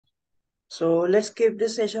So let's keep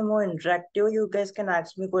this session more interactive. You guys can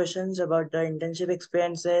ask me questions about the internship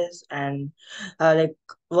experiences and like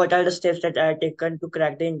what are the steps that I've taken to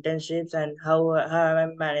crack the internships and how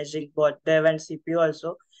I'm managing both dev and CPU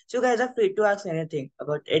also. So you guys are free to ask anything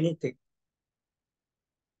about anything.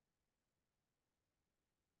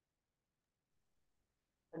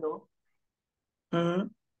 Hello, Mm-hmm.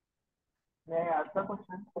 may I ask a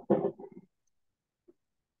question?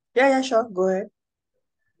 Yeah, sure. Go ahead.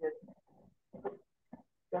 Yes.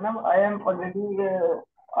 Pranav, I have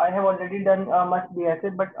already done much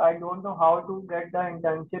BSA, but I don't know how to get the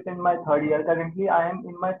internship in my third year. Currently, I am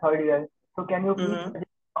in my third year. So can you please Mm-hmm. suggest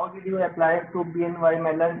how did you apply to BNY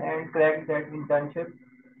Mellon and crack that internship?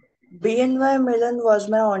 BNY Mellon was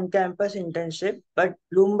my on-campus internship, but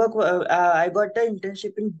I got the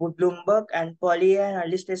internship in Bloomberg and Poly and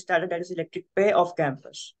early stage startup that is electric pay off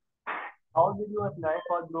campus. How did you apply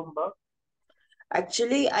for Bloomberg?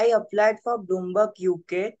 Actually, I applied for Bloomberg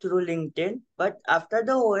UK through LinkedIn, but after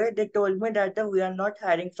the OA, they told me that we are not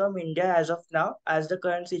hiring from India as of now, as the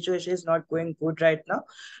current situation is not going good right now.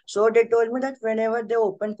 So they told me that whenever they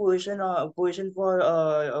open position for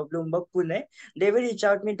Bloomberg Pune, they will reach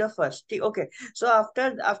out me the first. Okay, so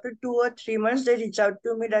after 2 or 3 months, they reach out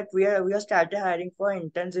to me that we are started hiring for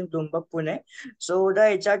interns in Bloomberg Pune. So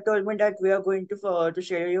the HR told me that we are going to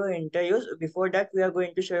share your interviews. Before that, we are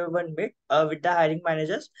going to share one meet with the hiring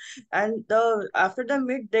managers, and the after the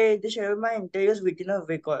meet, they share my interviews within a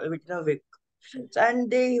week or within a week. So, and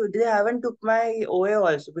they haven't took my OA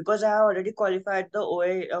also because I have already qualified the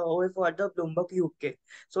OA for the Bloomberg UK.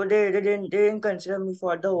 So they didn't consider me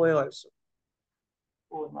for the OA also.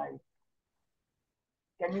 Oh, nice.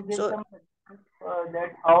 Can you give So some suggestions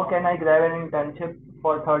that how can I grab an internship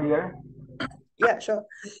for third year? yeah, sure.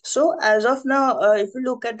 So as of now, if you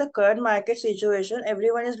look at the current market situation,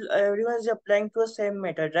 everyone is applying to the same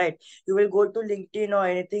method, right? You will go to LinkedIn or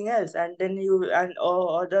anything else, and then you and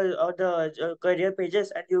or the career pages,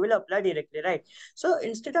 and you will apply directly, right? So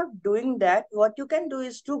instead of doing that, what you can do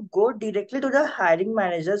is to go directly to the hiring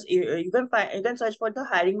managers. You can search for the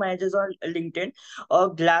hiring managers on LinkedIn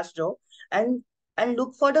or Glassdoor, and and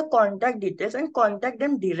look for the contact details and contact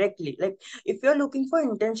them directly. Like if you're looking for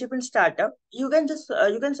internship in startup, just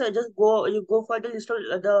go for the list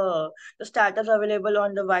of the startups available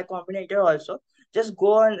on the Y Combinator also. Just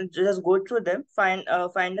go through them, find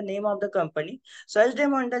the name of the company, search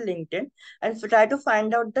them on the LinkedIn, and try to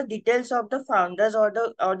find out the details of the founders or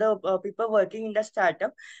the people working in the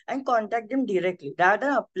startup, and contact them directly rather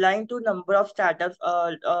than applying to number of startups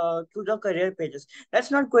to the career pages.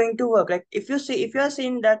 That's not going to work. Like if you are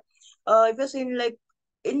seeing that if you're seeing like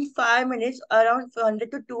in 5 minutes, around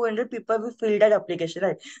 100 to 200 people will fill that application,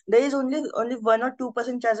 right? There is only 1 or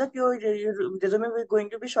 2% chance that your resume will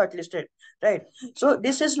going to be shortlisted, right? So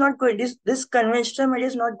this conventional method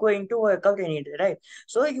is not going to work out any day, right?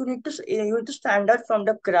 So you need to stand out from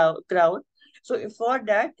the crowd. So for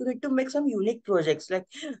that, you need to make some unique projects. Like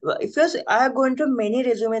if I have gone through many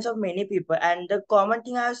resumes of many people, and the common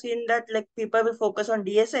thing I have seen that like people will focus on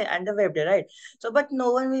DSA and the web dev, right? So, but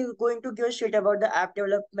no one is going to give a shit about the app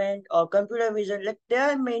development or computer vision. Like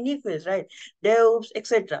there are many fields, right? DevOps,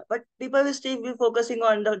 etc. But people will still be focusing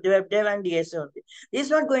on the web dev and DSA only.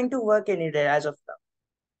 It's not going to work anywhere as of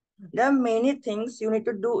now. There are many things you need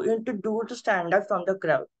to do. You need to do to stand out from the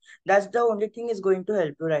crowd. That's the only thing is going to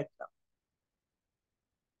help you right now.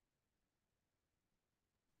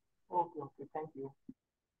 Okay, okay, thank you.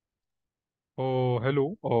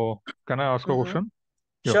 Hello. Can I ask a Mm-hmm. question?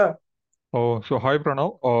 Yeah. Sure. So hi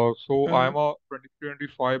Pranav. So Mm-hmm. I'm a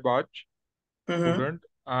 2025 batch Mm-hmm. student,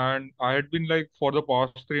 and I had been like for the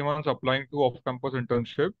past 3 months applying to off-campus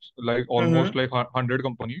internships, like Mm-hmm. almost like 100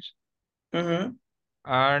 companies, Mm-hmm.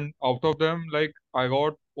 and out of them, like I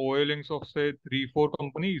got OA links of say 3, 4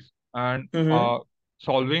 companies, and Mm-hmm.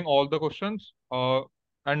 solving all the questions,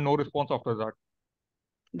 and no response after that.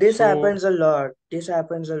 This So happens a lot. This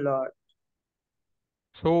happens a lot.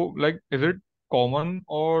 so like, is it common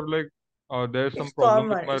or like there's some It's problem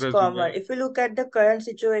with common. my It's resume? common. If you look at the current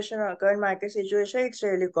situation or current market situation, it's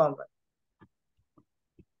really common.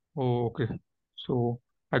 Oh, okay. So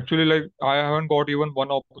actually, like I haven't got even one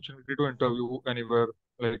opportunity to interview anywhere.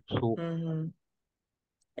 Like so. Mm-hmm.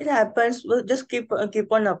 It happens. Well, just keep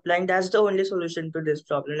on applying. That's the only solution to this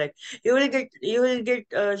problem. Like you will get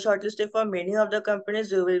shortlisted for many of the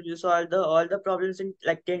companies. You solve the all the problems in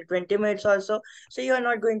like 10 20 minutes also. So you are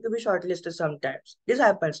not going to be shortlisted sometimes. This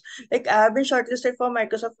happens. Like I have been shortlisted for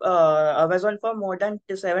Microsoft Amazon for more than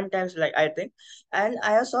 7 times, like I think, and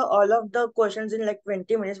I saw all of the questions in like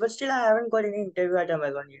 20 minutes, but still I haven't got any interview at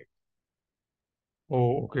Amazon yet.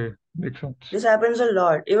 Oh, okay. Makes sense. This happens a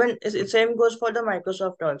lot. Even same goes for the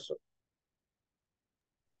Microsoft also.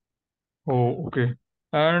 Oh, okay.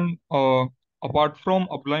 And apart from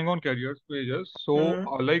applying on careers pages, so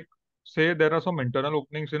Mm-hmm. say there are some internal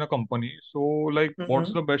openings in a company. So like, what's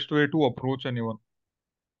Mm-hmm. the best way to approach anyone?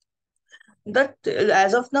 That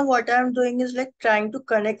as of now what I'm doing is like trying to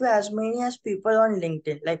connect with as many as people on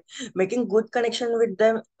LinkedIn, like making good connection with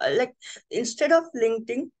them. Like instead of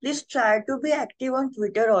LinkedIn, please try to be active on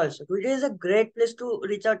Twitter also. Twitter is a great place to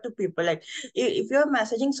reach out to people. Like if you're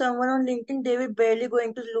messaging someone on LinkedIn, they will barely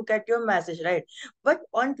going to look at your message, right? But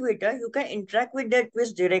on Twitter you can interact with their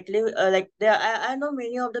tweets directly. Like there I know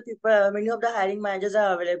many of the people, many of the hiring managers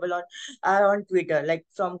are available on Twitter. Like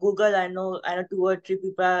from Google, I know 2 or 3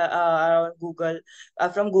 people are on Google,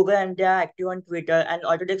 from Google, and they are active on Twitter and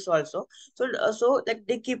Autodesk also. So like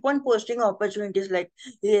they keep on posting opportunities. Like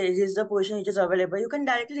here is the position which is available. You can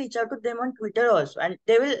directly reach out to them on Twitter also, and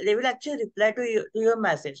they will actually reply to your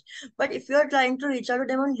message. But if you are trying to reach out to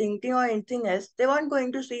them on LinkedIn or anything else, they weren't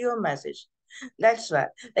going to see your message. That's why,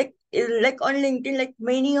 like on LinkedIn, like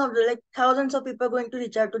many of the like thousands of people are going to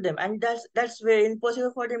reach out to them, and that's very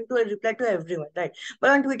impossible for them to reply to everyone, right? But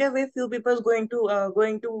on Twitter, very few people is going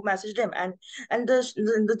to message them, and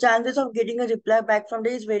the chances of getting a reply back from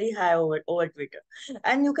them is very high over Twitter.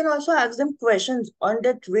 And you can also ask them questions on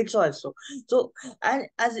their tweets also. So, and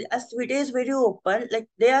as Twitter is very open, like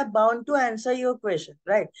they are bound to answer your question,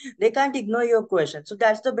 right? They can't ignore your question. So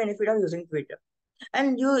that's the benefit of using Twitter.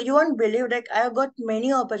 And you won't believe, like I have got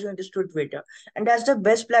many opportunities to Twitter, and that's the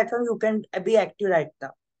best platform you can be active right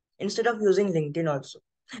now instead of using LinkedIn also.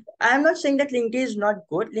 I'm not saying that LinkedIn is not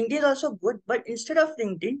good. LinkedIn is also good, but instead of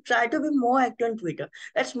LinkedIn, try to be more active on Twitter.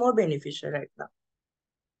 That's more beneficial right now.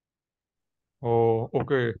 Oh,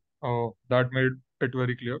 okay. That made it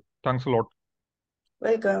very clear. Thanks a lot.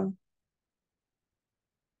 Welcome.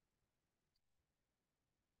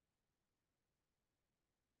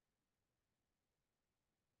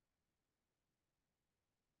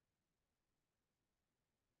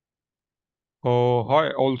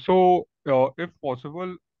 Hi. Also, if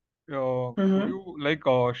possible, could Mm-hmm.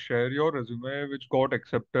 you share your resume which got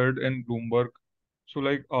accepted in Bloomberg? So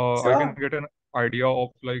I can Sure. get an idea of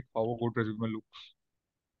like how a good resume looks.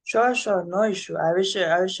 Sure, sure, no issue. I will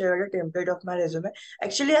share the template of my resume.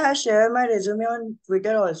 Actually, I share my resume on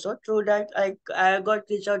Twitter also. Through that, I got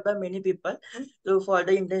reached out by many people for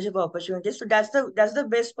the internship opportunities. So that's the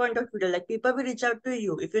best point of Twitter. Like people will reach out to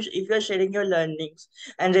you if you're sharing your learnings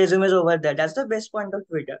and resumes over there. That's the best point of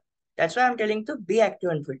Twitter. That's why I'm telling to be active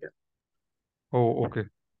on Twitter. Oh, okay.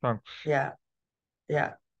 Thanks. Yeah,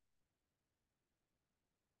 yeah.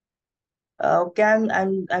 Okay,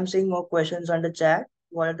 I'm seeing more questions on the chat.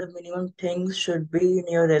 What are the minimum things should be in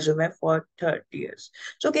your resume for 30 years?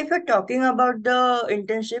 So, okay, if you're talking about the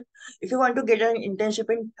internship, if you want to get an internship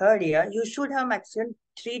in third year, you should have maximum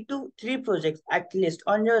three projects at least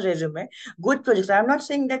on your resume. Good projects. I'm not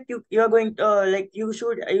saying that you're going to like you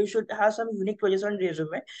should have some unique projects on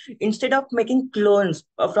resume instead of making clones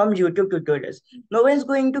from YouTube tutorials. No one's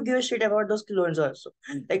going to give a shit about those clones also.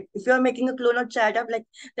 Like if you're making a clone of chat up, like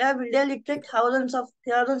there are literally thousands of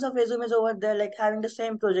resumes over there, like having the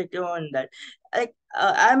same project on that. Like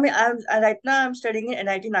right now I'm studying in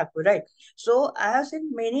NIT Nagpur, right? So I have seen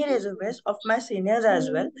many resumes of my seniors as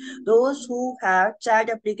well, those who have chat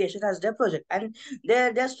application as their project, and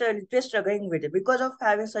they're struggling with it because of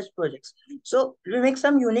having such projects. So we make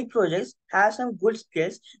some unique projects, have some good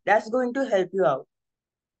skills that's going to help you out.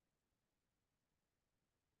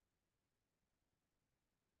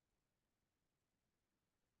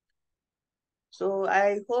 So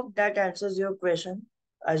I hope that answers your question,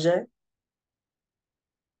 Ajay.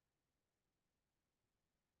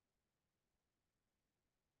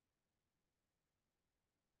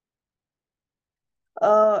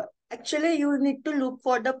 Uh, Actually, you need to look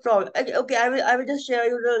for the problem. Okay, I will just share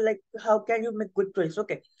you the like how can you make good projects.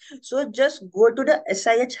 Okay, so just go to the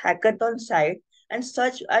SIH hackathon site and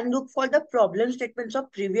search and look for the problem statements of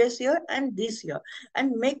previous year and this year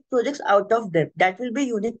and make projects out of them. That will be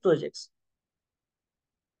unique projects.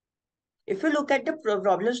 If you look at the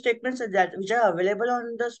problem statements that which are available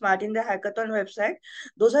on the Smart in the Hackathon website,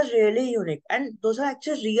 those are really unique and those are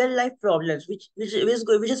actually real life problems which is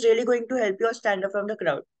really going to help you stand up from the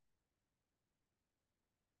crowd.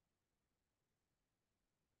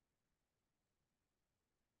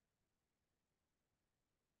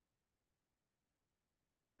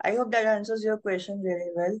 I hope that answers your question very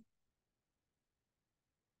well.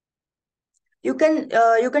 You can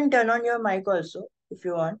turn on your mic also if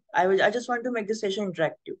you want. I just want to make the session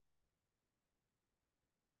interactive.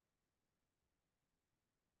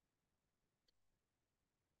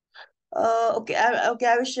 Okay.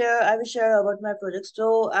 I will share. I will share about my projects.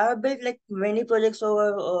 So I have built like many projects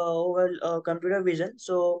over computer vision.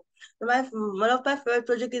 So my one of my favorite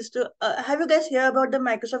project is to have you guys heard about the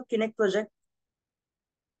Microsoft Kinect project?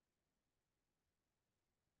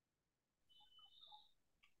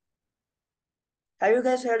 Have you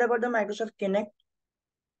guys heard about the Microsoft Kinect?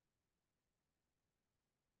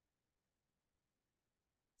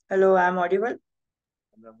 Hello, I'm audible.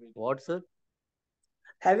 What, sir?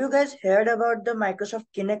 Have you guys heard about the Microsoft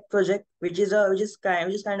Kinect project, which is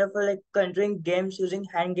kind of a, like controlling games using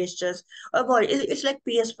hand gestures or body? It's like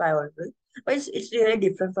PS5 also, but it's really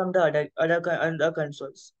different from the other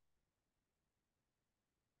consoles.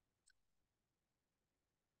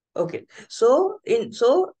 Okay,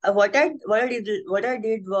 what I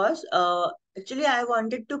did was actually I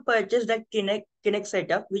wanted to purchase that Kinect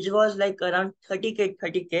setup, which was like around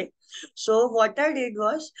 30k. So what I did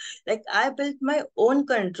was like I built my own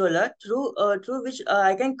controller through which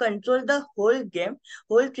I can control the whole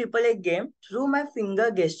AAA game through my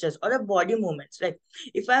finger gestures or the body movements. Like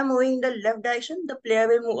if I'm moving in the left direction, the player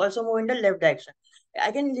will also move in the left direction. I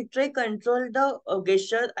can literally control the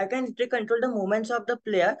gesture. I can literally control the movements of the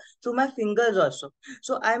player through my fingers also.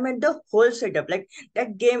 So I made the whole setup. Like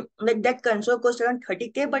that game, like that console cost around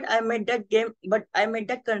 30k, but I made that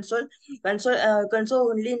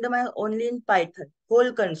console only in only in Python.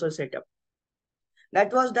 Whole console setup.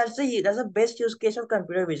 That's the best use case of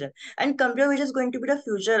computer vision. And computer vision is going to be the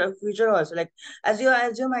future also. Like as you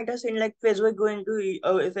might have seen, like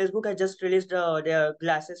Facebook has just released their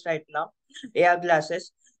glasses right now, AR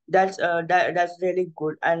glasses. That's really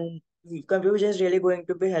good, and computer vision is really going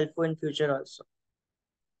to be helpful in future also.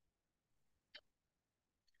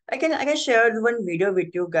 I can share one video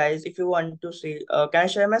with you guys if you want to see. Can I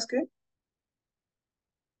share my screen?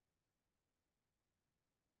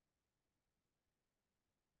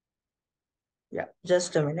 Yeah,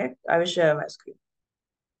 just a minute. I will share my screen.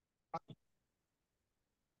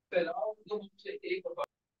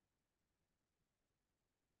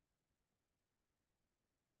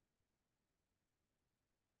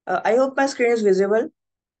 I hope my screen is visible.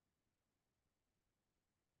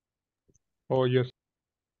 Oh yes.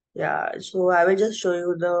 Yeah, so I will just show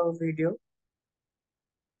you the video.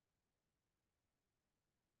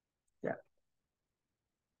 Yeah,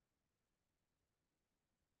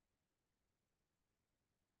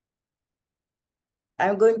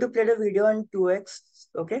 I'm going to play the video on 2x.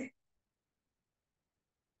 Okay,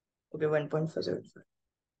 okay, 1.475.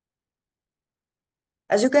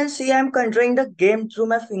 As you can see, I'm controlling the game through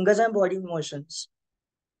my fingers and body motions.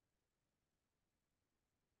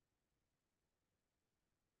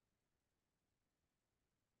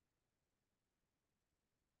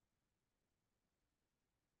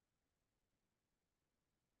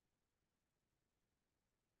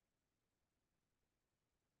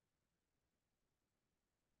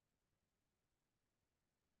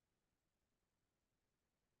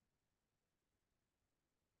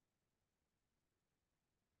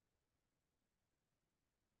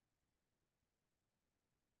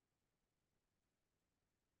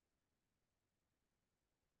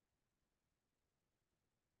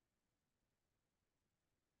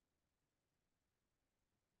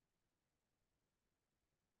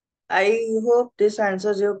 I hope this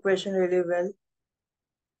answers your question really well.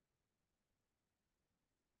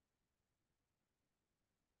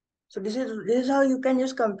 So this is how you can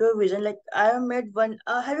use computer vision. Like I have made one.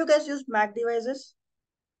 Have you guys used Mac devices,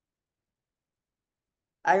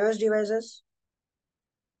 iOS devices?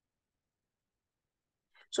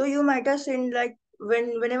 So you might have seen like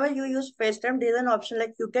whenever you use FaceTime, there's an option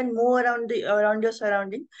like you can move around your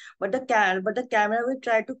surrounding, but the camera will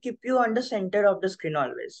try to keep you on the center of the screen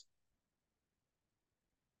always.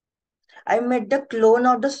 I made the clone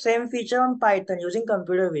of the same feature on Python using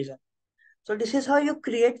computer vision. So this is how you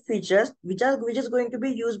create features which is going to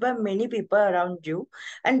be used by many people around you,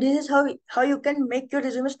 and this is how you can make your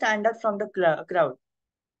resume stand out from the crowd.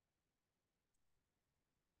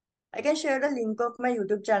 I can share the link of my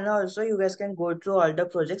YouTube channel also. You guys can go through all the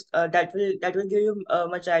projects. That will give you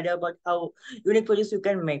much idea about how unique projects you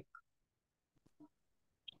can make.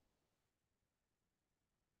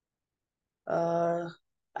 Uh,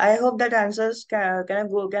 I hope that answers. Can I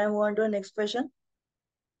go? Can I move on to the next question?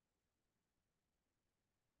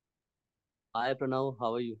 Hi, Pranav.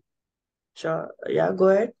 How are you? Sure. Yeah, go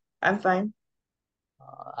ahead. I'm fine.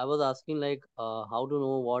 I was asking how to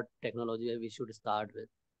know what technology we should start with,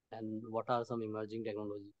 and what are some emerging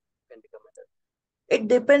technologies can recommend us? It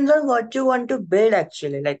depends on what you want to build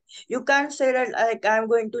actually. Like you can't say that like I'm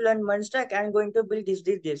going to learn one stack, I'm going to build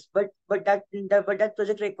this, but that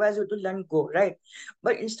project requires you to learn Go, right?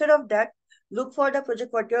 But instead of that, look for the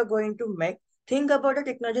project what you're going to make. Think about the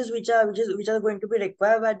technologies which are going to be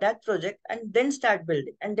required by that project, and then start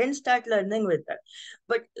building, and then start learning with that.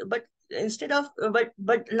 But instead of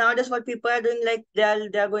but nowadays what people are doing, like they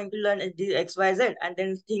are going to learn the XYZ, and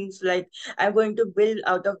then things like I'm going to build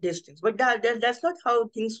out of these things. But that's not how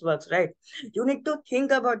things works, right? You need to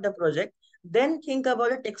think about the project, then think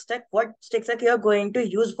about the tech stack, what tech stack you are going to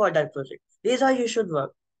use for that project. This is how you should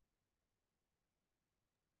work.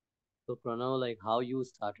 So Pranav, like how you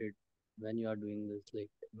started when you are doing this like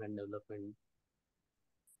web development?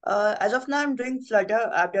 As of now, I'm doing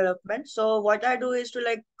Flutter app development. So what I do is to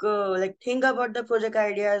like think about the project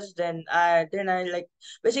ideas. Then I like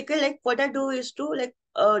basically like what I do is to like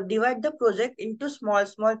divide the project into small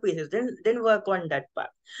pieces. Then work on that part.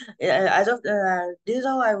 This is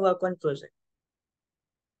how I work on project.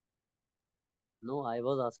 No, I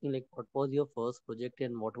was asking like what was your first project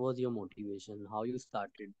and what was your motivation? How you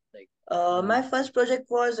started like My doing. first project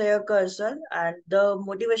was Air Cursor, and the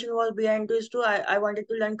motivation was behind this too. I wanted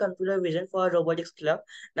to learn computer vision for a robotics club.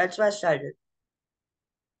 That's why I started.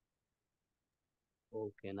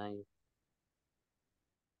 Okay, nice.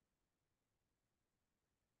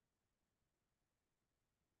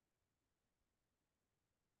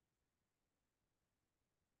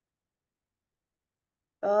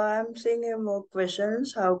 I'm seeing here more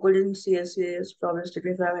questions. How good in CSCS problem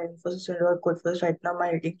statement if I'm emphasis or code first right now?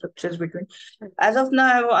 My rating fluctuates between. As of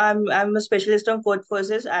now, I'm a specialist on code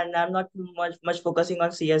forces, and I'm not much focusing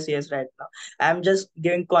on CSCS right now. I'm just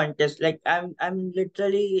giving contest. Like I'm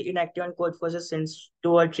literally inactive on code forces since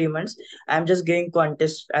 2 or 3 months. I'm just giving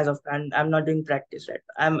contests as of, and I'm not doing practice right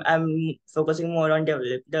now. I'm focusing more on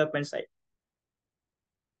development side.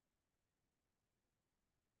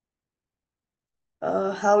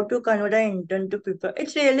 How to convert an intern to people.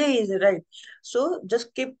 It's really easy, right? So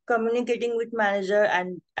just keep communicating with manager,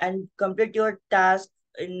 and complete your task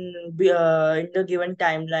in the given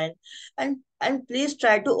timeline, and please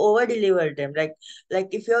try to over deliver them. Like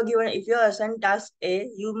if you're assigned task A,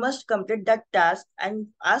 you must complete that task and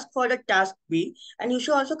ask for the task B, and you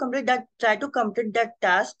should also try to complete that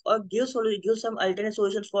task, or give some alternate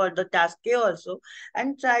solutions for the task A also,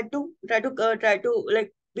 and try to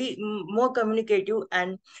like be more communicative,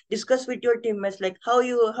 and discuss with your teammates like how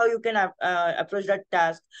you can approach that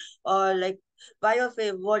task, or like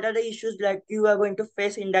what are the issues like you are going to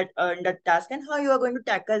face in that task, and how you are going to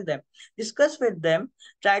tackle them. Discuss with them.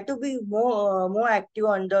 Try to be more active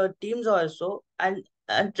on the teams also, and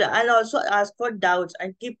also ask for doubts,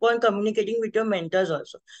 and keep on communicating with your mentors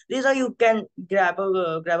also. These are you can grab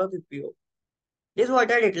a PPO. This is what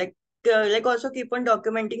I did. Like also keep on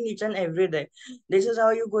documenting each and every day. This is how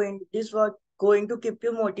you going. This what going to keep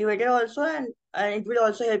you motivated also, and it will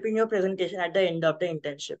also help in your presentation at the end of the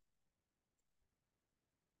internship.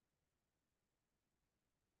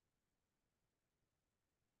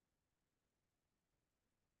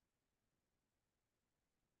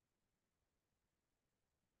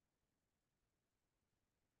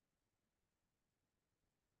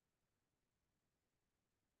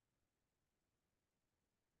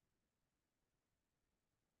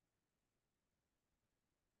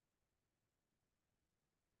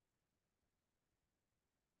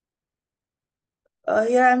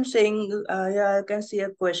 Here I'm saying, here I can see a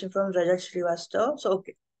question from Rajat Srivastava. So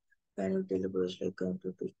okay, can you tell us like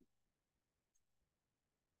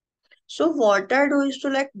so what I do is to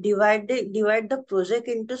like divide the project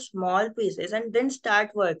into small pieces, and then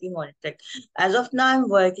start working on it. Like as of now, I'm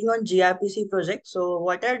working on gRPC project. So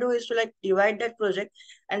what I do is to like divide that project,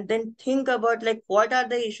 and then think about like what are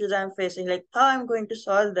the issues I'm facing, like how I'm going to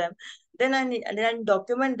solve them. Then I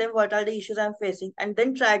document them, what are the issues I'm facing, and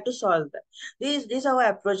then try to solve them. This is how I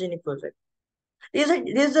approach any project. This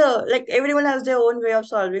is like everyone has their own way of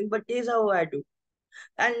solving, but this is how I do.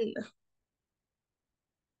 And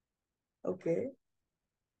okay,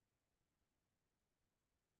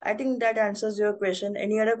 I think that answers your question.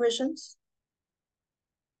 Any other questions?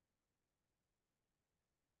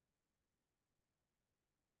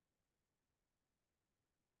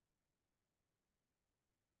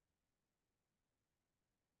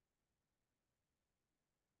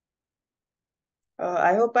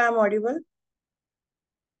 I hope I am audible.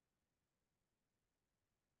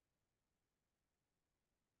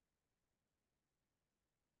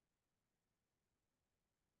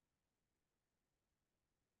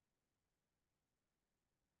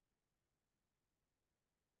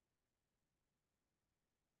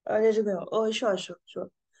 Resume. Oh, sure.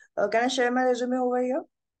 Can I share my resume over here?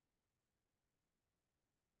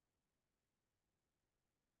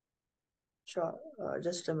 Sure.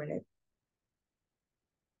 Just a minute.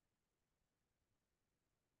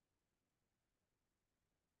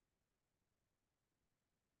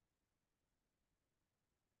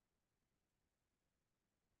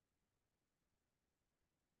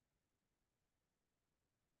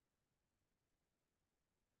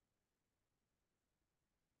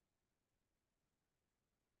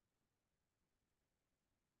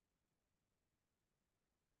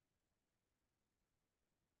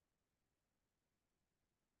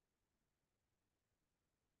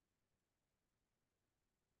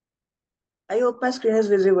 I hope my screen is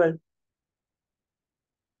visible.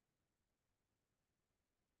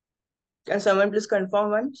 Can someone please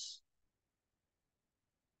confirm once?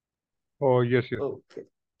 Oh, yes, yes. Okay,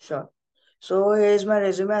 sure. So here's my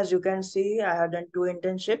resume. As you can see, I have done two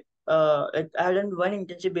internship. I have done one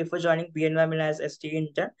internship before joining BNY Mellon as SDE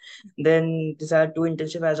intern. Then these are two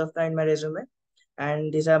internship as of now in my resume,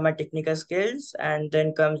 and these are my technical skills. And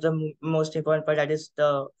then comes the most important part, that is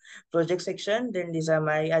the project section. Then these are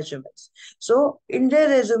my achievements. So in the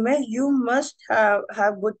resume, you must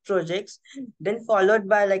have good projects. Then followed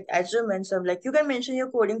by like achievements of like you can mention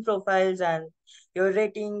your coding profiles and your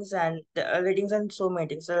ratings and so many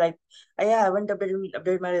things. So like I haven't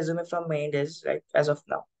updated my resume from many days, right, as of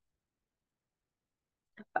now.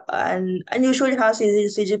 And you should have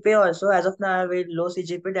CGPA also. As of now, I have very low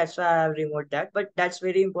CGPA. That's why I have removed that. But that's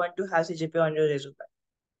very important to have CGPA on your resume.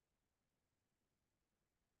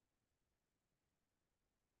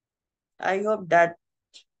 I hope that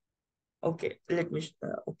okay. Let me.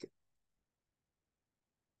 Okay,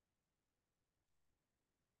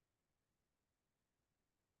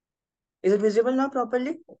 is it visible now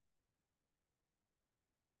properly?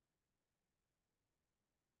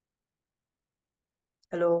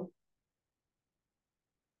 Hello.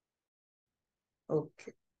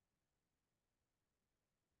 Okay.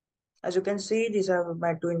 As you can see, these are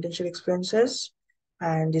my two internship experiences,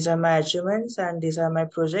 and these are my achievements, and these are my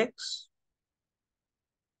projects.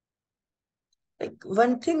 Like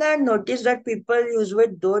one thing I noticed that people usually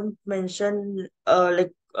don't mention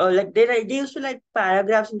like they used to like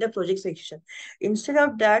paragraphs in the project section. Instead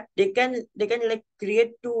of that, they can like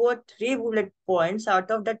create two or three bullet points out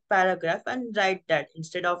of that paragraph and write that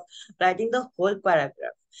instead of writing the whole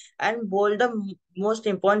paragraph, and bold the most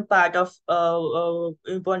important part of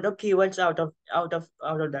important keywords out of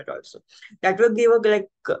that also. That will give a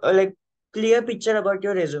like clear picture about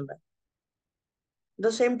your resume.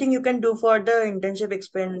 The same thing you can do for the internship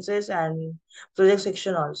experiences and project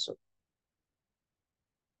section also.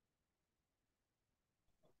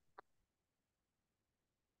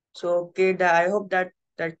 So okay, I hope that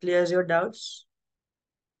clears your doubts.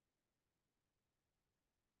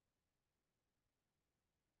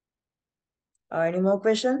 Any more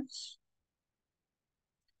questions?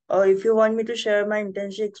 Or if you want me to share my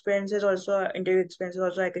internship experiences also, interview experiences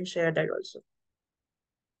also, I can share that also.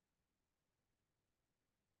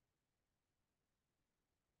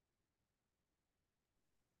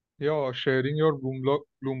 Yeah, sharing your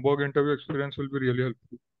Bloomberg interview experience will be really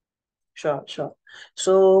helpful. Sure, sure.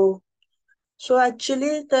 So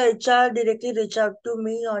actually, the HR directly reached out to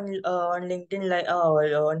me on LinkedIn,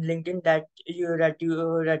 on LinkedIn that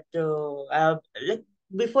I have, like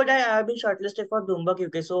before that I have been shortlisted for Bloomberg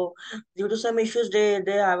UK. So due to some issues, they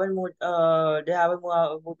haven't moved to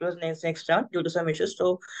the next round due to some issues.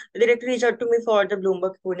 So they directly reached out to me for the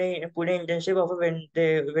Bloomberg Pune internship offer when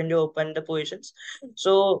they opened the positions.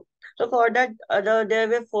 So so for that, there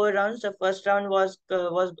were four rounds. The first round was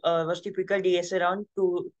typical DSA round.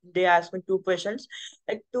 They asked me two questions,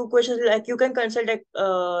 like you can consider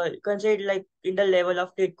like in the level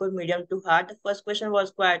of lead code medium to hard. The first question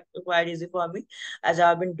was quite easy for me, as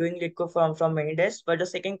I've been doing lead code from many days. But the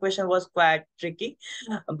second question was quite tricky.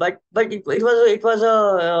 But it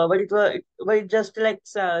just like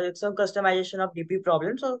some customization of DP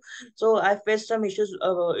problem. So I faced some issues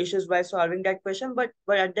by solving that question, but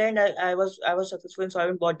at the end I was successful in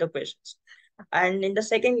solving both the questions. And in the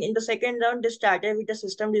second round, they started with the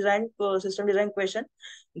system design question.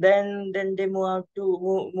 Then they moved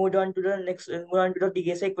on to the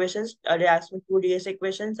DSA questions. They asked me two DSA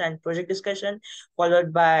questions and project discussion,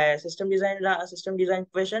 followed by system design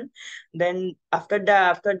question. Then after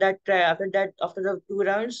the two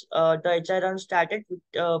rounds, the HR round started with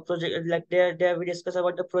project, like there we discuss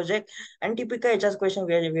about the project and typical HR question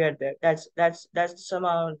where we are there. That's some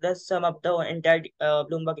of the entire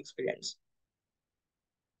Bloomberg experience.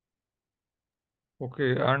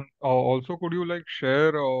 Okay, and also could you like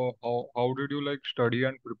share how did you like study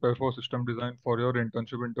and prepare for system design for your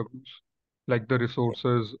internship interviews, like the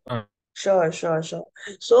resources and Sure.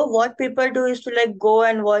 So what people do is to like go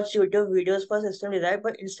and watch YouTube videos for system design,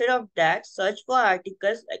 but instead of that, search for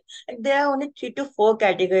articles. Like there are only 3 to 4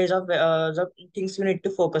 categories of the things you need to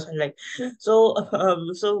focus on. Like so,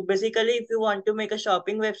 so basically, if you want to make a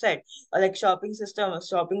shopping website or like shopping system,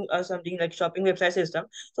 shopping or something like shopping website system,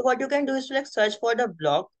 so what you can do is to like search for the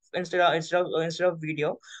blog instead of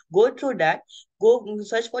video. Go through that, go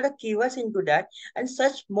search for the keywords into that, and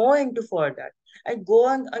search more into for that and go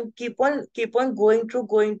on and keep on going through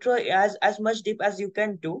as much deep as you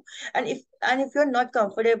can do. And if you're not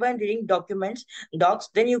comfortable in reading docs,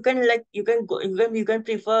 then you can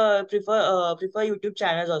prefer YouTube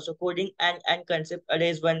channels also. Coding and concept there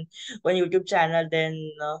is one YouTube channel.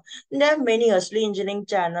 Then there are many Asli engineering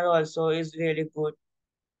channel also is really good.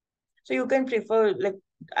 So you can prefer like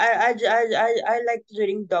I like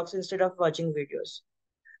reading docs instead of watching videos.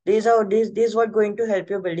 These what going to help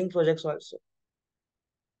you building projects also.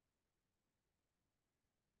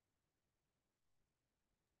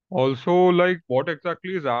 also like what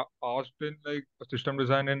exactly is asked in like system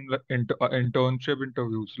design in like, internship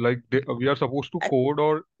interviews? Like we are supposed to code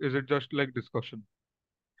or is it just like discussion?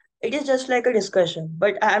 It is just like a discussion,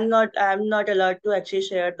 but I'm not allowed to actually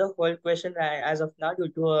share the whole question as of now due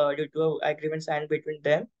to agreement signed between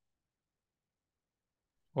them.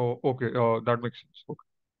 Oh, okay, that makes sense. Okay.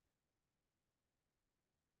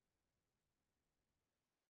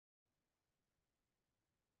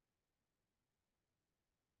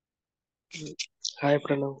 Hi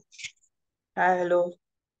Pranav. Hi, hello.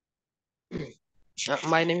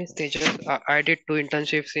 My name is Tejas. I did 2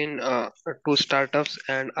 internships in 2 startups,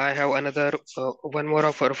 and I have another one more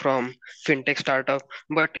offer from fintech startup.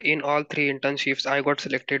 But in all 3 internships, I got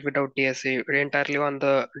selected without DSA, entirely on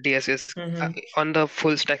the DSS, Mm-hmm. on the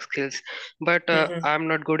full stack skills. But Mm-hmm. I'm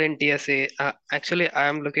not good in DSA. Actually, I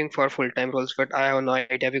am looking for full-time roles, but I have no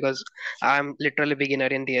idea because I'm literally beginner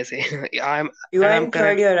in DSA. I'm You and are I'm in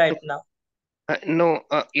third year right current. now. No,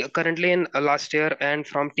 currently in last year and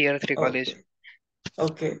from tier 3 college. Okay.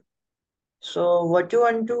 Okay. So what you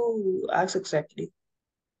want to ask exactly?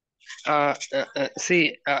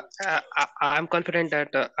 See, I'm confident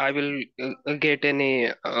that I will get any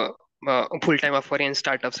full-time offer in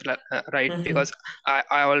startups, right? Mm-hmm. Because I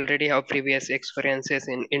already have previous experiences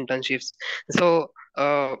in internships. So,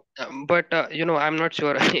 I'm not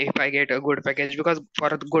sure if I get a good package because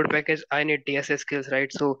for a good package, I need DSS skills, right?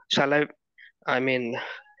 So, shall I? I mean,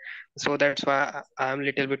 so that's why I'm a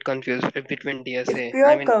little bit confused between If DSA. you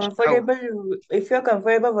I are mean, how? comfortable, if you're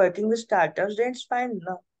comfortable working with startups, then it's fine.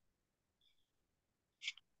 No?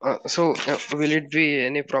 Will it be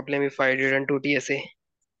any problem if I didn't do DSA?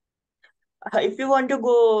 If you want to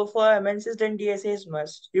go for MNCs, then DSA is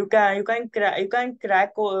must. You can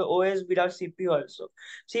crack OS without CP also.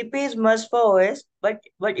 CP is must for OS, but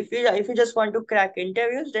if you just want to crack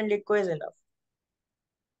interviews, then Litco is enough.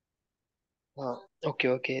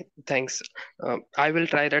 Okay, thanks. I will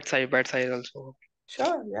try that side by side also.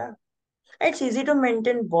 Sure, yeah. It's easy to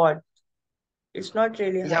maintain bot. It's not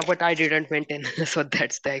really Yeah, hard. but I didn't maintain, so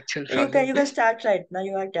that's the actual You can problem. you can start right now.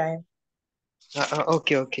 You have time.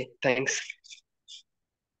 Okay, thanks.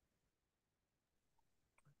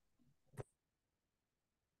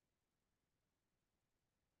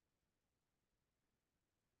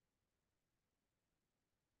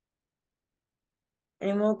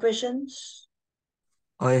 Any more questions?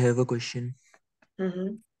 I have a question.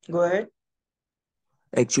 Mm-hmm. Go ahead.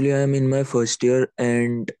 Actually, I am in my first year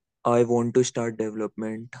and I want to start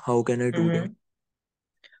development. How can I do that? Mm-hmm.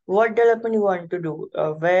 What development you want to do?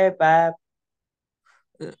 Web app.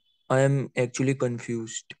 Uh, I am actually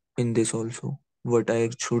confused in this also. What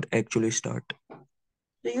I should actually start.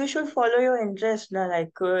 So you should follow your interest now.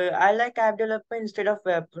 Like I like app development instead of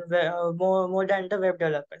more than the web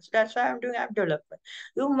development. So that's why I'm doing app development.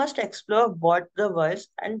 You must explore what the was,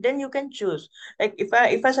 and then you can choose. Like if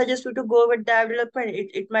I suggest you to go with the app development,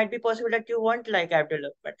 it might be possible that you won't like app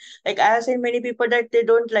development. Like I have seen many people that they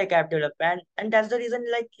don't like app development, and that's the reason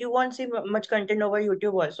like you won't see much content over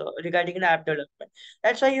YouTube also regarding the app development.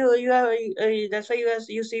 That's why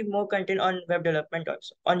you see more content on web development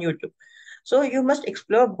also on YouTube. So you must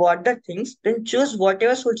explore what the things, then choose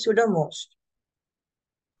whatever suits you the most.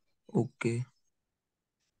 Okay.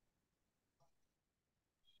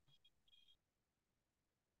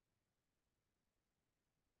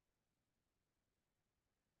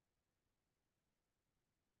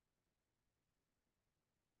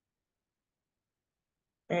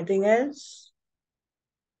 Anything else?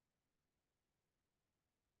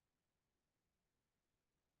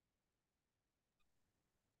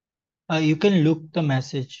 You can look the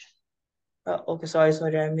message. Okay,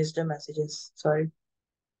 sorry, I missed the messages. Sorry.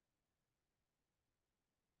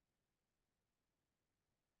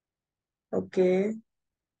 Okay.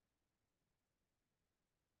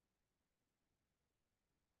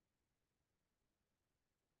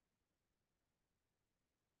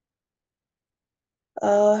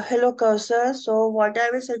 Hello, Kausar. So what I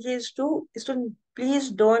will suggest is to please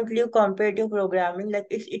don't leave competitive programming. Like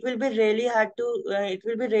it will be really hard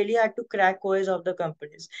to crack codes of the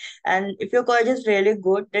companies. And if your college is really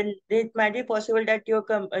good, then it might be possible that your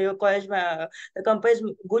college the companies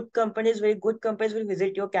good companies very good companies will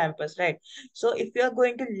visit your campus, right? So if you are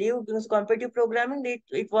going to leave this competitive programming,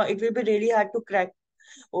 it will be really hard to crack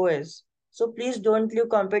OS. So please don't leave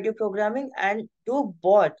competitive programming and do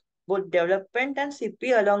both development and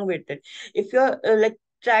CP along with it. If you're like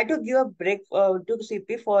try to give a break to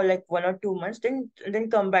CP for like 1 or 2 months, then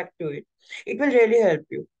come back to it. It will really help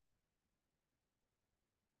you.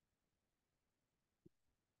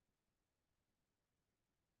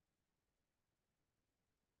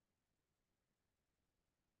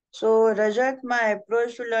 So Rajat, my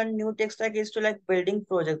approach to learn new tech stack is to like building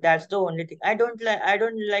project. That's the only thing. I don't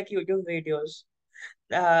like YouTube videos.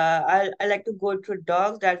 I like to go through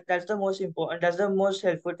dogs. That's the most important. That's the most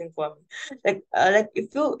helpful thing for me. Like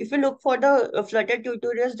if you look for the Flutter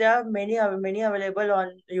tutorials, there are many available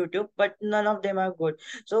on YouTube, but none of them are good.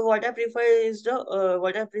 So what I prefer is to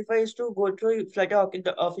go through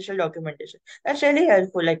the official documentation. That's really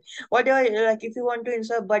helpful. Like whatever, like if you want to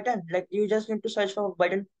insert button, like you just need to search for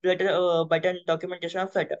button documentation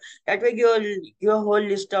of Flutter. That way, your whole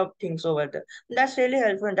list of things over there. That's really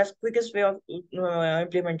helpful. And that's quickest way of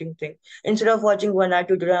implementing thing instead of watching one hour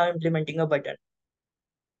tutorial or implementing a button.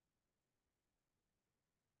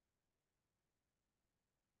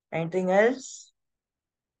 Anything else?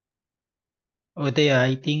 Uday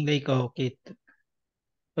I think like okay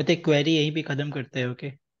Uday query यहीं पे खत्म करते हैं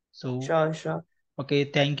okay so Sure. okay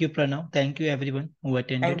thank you Pranav, thank you everyone who Thank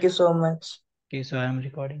attended. you so much. Okay, so I am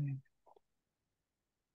recording.